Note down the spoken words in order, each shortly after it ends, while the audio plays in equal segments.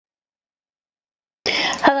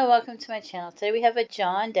Hello, welcome to my channel. Today we have a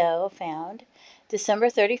John Doe found December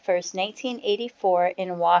 31st, 1984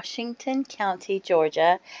 in Washington County,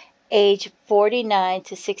 Georgia, age 49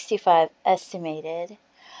 to 65 estimated.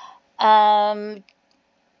 They're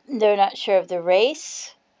not sure of the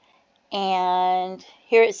race, and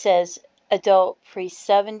here it says adult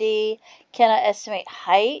pre-70, cannot estimate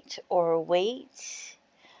height or weight.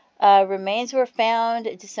 Remains were found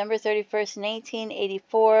December 31st,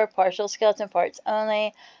 1984. Partial skeleton parts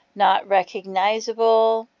only. Not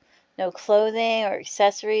recognizable. No clothing or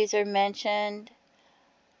accessories are mentioned.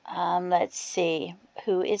 Let's see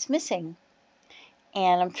who is missing.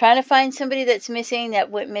 And I'm trying to find somebody that's missing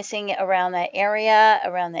that went missing around that area,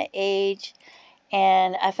 around that age.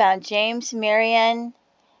 And I found James Marion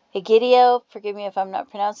Hegidio. Forgive me if I'm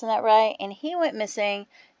not pronouncing that right. And he went missing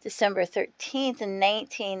December 13th in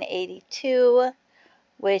 1982,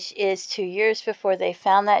 which is 2 years before they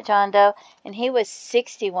found that John Doe. And he was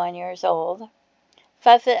 61 years old,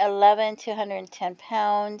 5'11", 210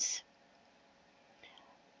 pounds,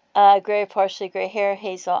 gray, partially gray hair,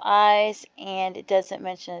 hazel eyes, and it doesn't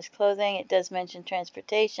mention his clothing. It does mention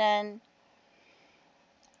transportation.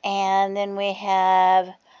 And then we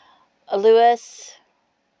have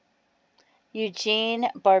Eugene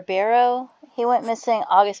Barbero. He went missing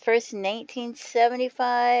August 1st,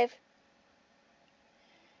 1975.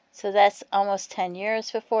 So that's almost 10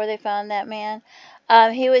 years before they found that man.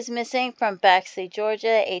 He was missing from Baxley,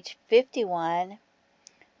 Georgia, age 51,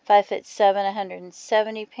 5'7",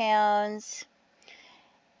 170 pounds.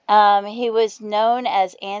 He was known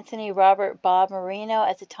as Anthony Robert Bob Marino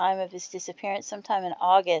at the time of his disappearance, sometime in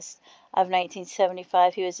August of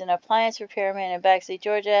 1975. He was an appliance repairman in Baxley,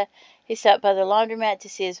 Georgia. He stopped by the laundromat to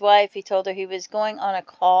see his wife. He told her he was going on a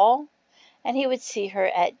call and he would see her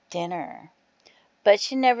at dinner. But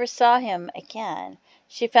she never saw him again.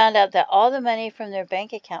 She found out that all the money from their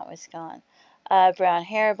bank account was gone. Brown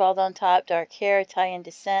hair, bald on top, dark hair, Italian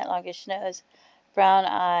descent, longish nose, brown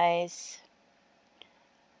eyes,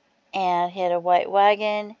 and he had a white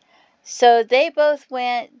wagon. So they both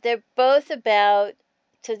went, they're both about,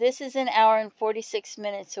 so this is an hour and 46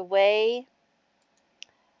 minutes away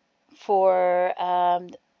for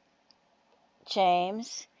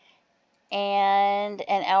James, and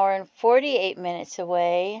an hour and 48 minutes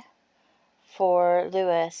away for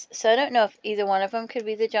Lewis. So I don't know if either one of them could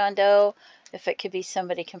be the John Doe, if it could be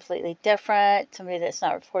somebody completely different, somebody that's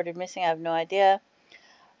not reported missing. I have no idea.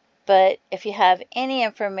 But if you have any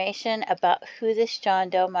information about who this John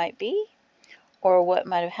Doe might be or what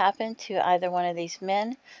might have happened to either one of these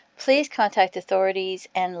men, please contact authorities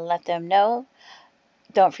and let them know.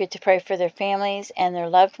 Don't forget to pray for their families and their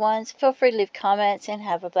loved ones. Feel free to leave comments and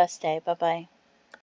have a blessed day. Bye-bye.